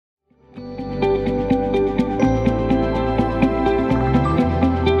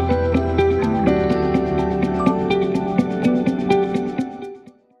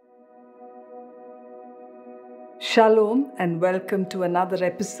Shalom and welcome to another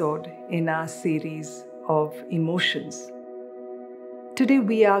episode in our series of emotions. Today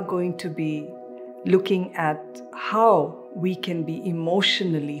we are going to be looking at how we can be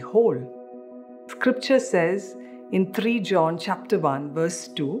emotionally whole. Scripture says in 3 John chapter 1 verse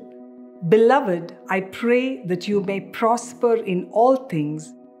 2, "Beloved, I pray that you may prosper in all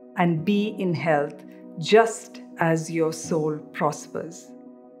things and be in health just as your soul prospers."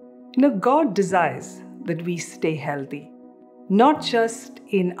 God desires that we stay healthy, not just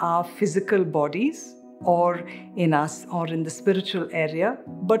in our physical bodies or in the spiritual area,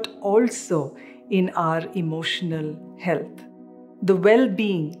 but also in our emotional health. The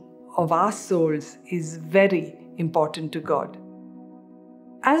well-being of our souls is very important to God.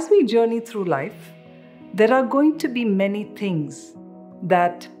 As we journey through life, there are going to be many things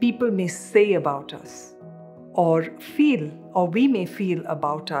that people may say about us or we may feel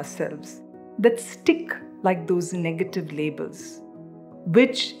about ourselves that stick like those negative labels,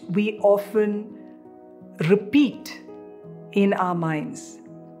 which we often repeat in our minds,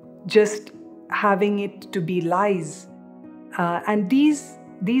 just having it to be lies. And these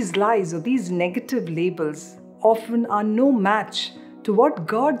lies or these negative labels often are no match to what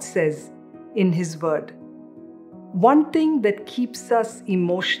God says in His Word. One thing that keeps us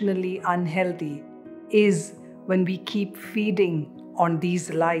emotionally unhealthy is when we keep feeding on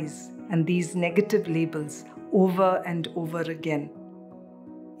these lies and these negative labels over and over again.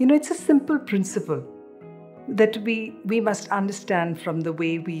 It's a simple principle that we must understand from the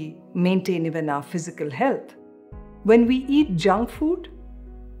way we maintain even our physical health. When we eat junk food,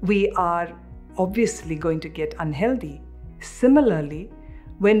 we are obviously going to get unhealthy. Similarly,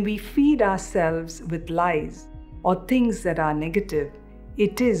 when we feed ourselves with lies or things that are negative,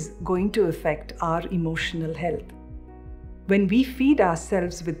 it is going to affect our emotional health. When we feed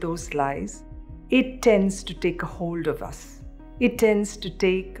ourselves with those lies, it tends to take a hold of us. It tends to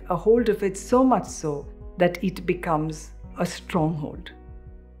take a hold of it so much so that it becomes a stronghold.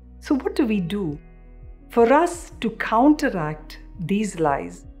 So what do we do? For us to counteract these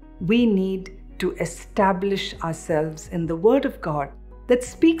lies, we need to establish ourselves in the Word of God that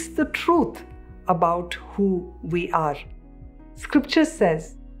speaks the truth about who we are. Scripture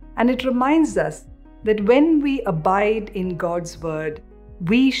says, and it reminds us, that when we abide in God's Word,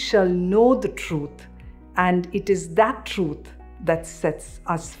 we shall know the truth, and it is that truth that sets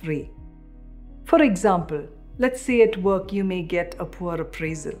us free. For example, let's say at work you may get a poor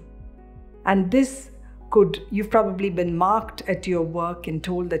appraisal, and you've probably been marked at your work and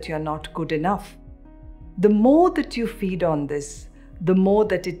told that you're not good enough. The more that you feed on this, the more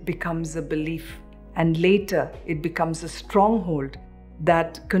that it becomes a belief, and later it becomes a stronghold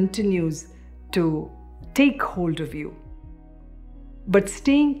that continues to take hold of you. But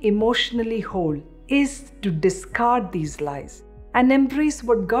staying emotionally whole is to discard these lies and embrace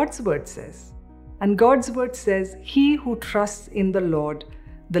what God's Word says. And God's Word says, "He who trusts in the Lord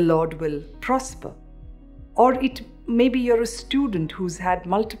will prosper." Or maybe you're a student who's had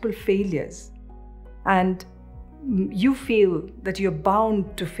multiple failures and you feel that you're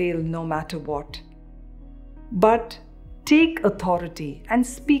bound to fail no matter what. But take authority and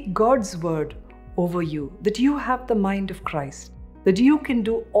speak God's Word over you, that you have the mind of Christ, that you can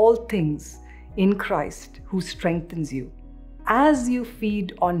do all things in Christ who strengthens you. As you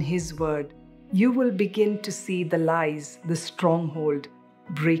feed on His Word, you will begin to see the lies, the stronghold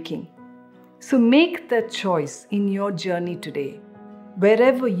breaking. So make that choice in your journey today.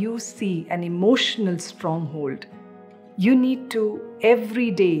 Wherever you see an emotional stronghold, you need to every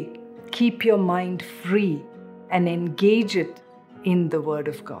day keep your mind free and engage it in the Word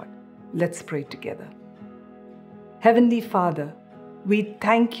of God. Let's pray together. Heavenly Father, we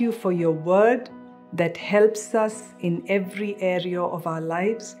thank you for your Word that helps us in every area of our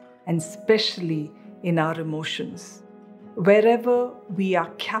lives and especially in our emotions. Wherever we are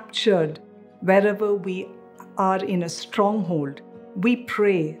captured, wherever we are in a stronghold, we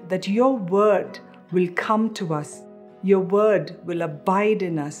pray that your Word will come to us. Your Word will abide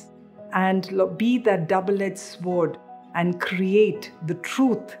in us and be that double-edged sword and create the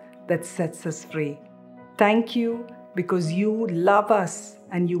truth that sets us free. Thank you because you love us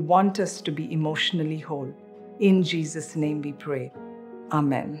and you want us to be emotionally whole. In Jesus' name we pray.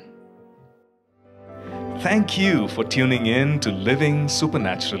 Amen. Thank you for tuning in to Living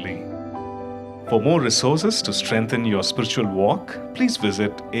Supernaturally. For more resources to strengthen your spiritual walk, please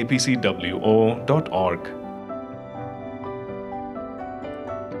visit apcwo.org.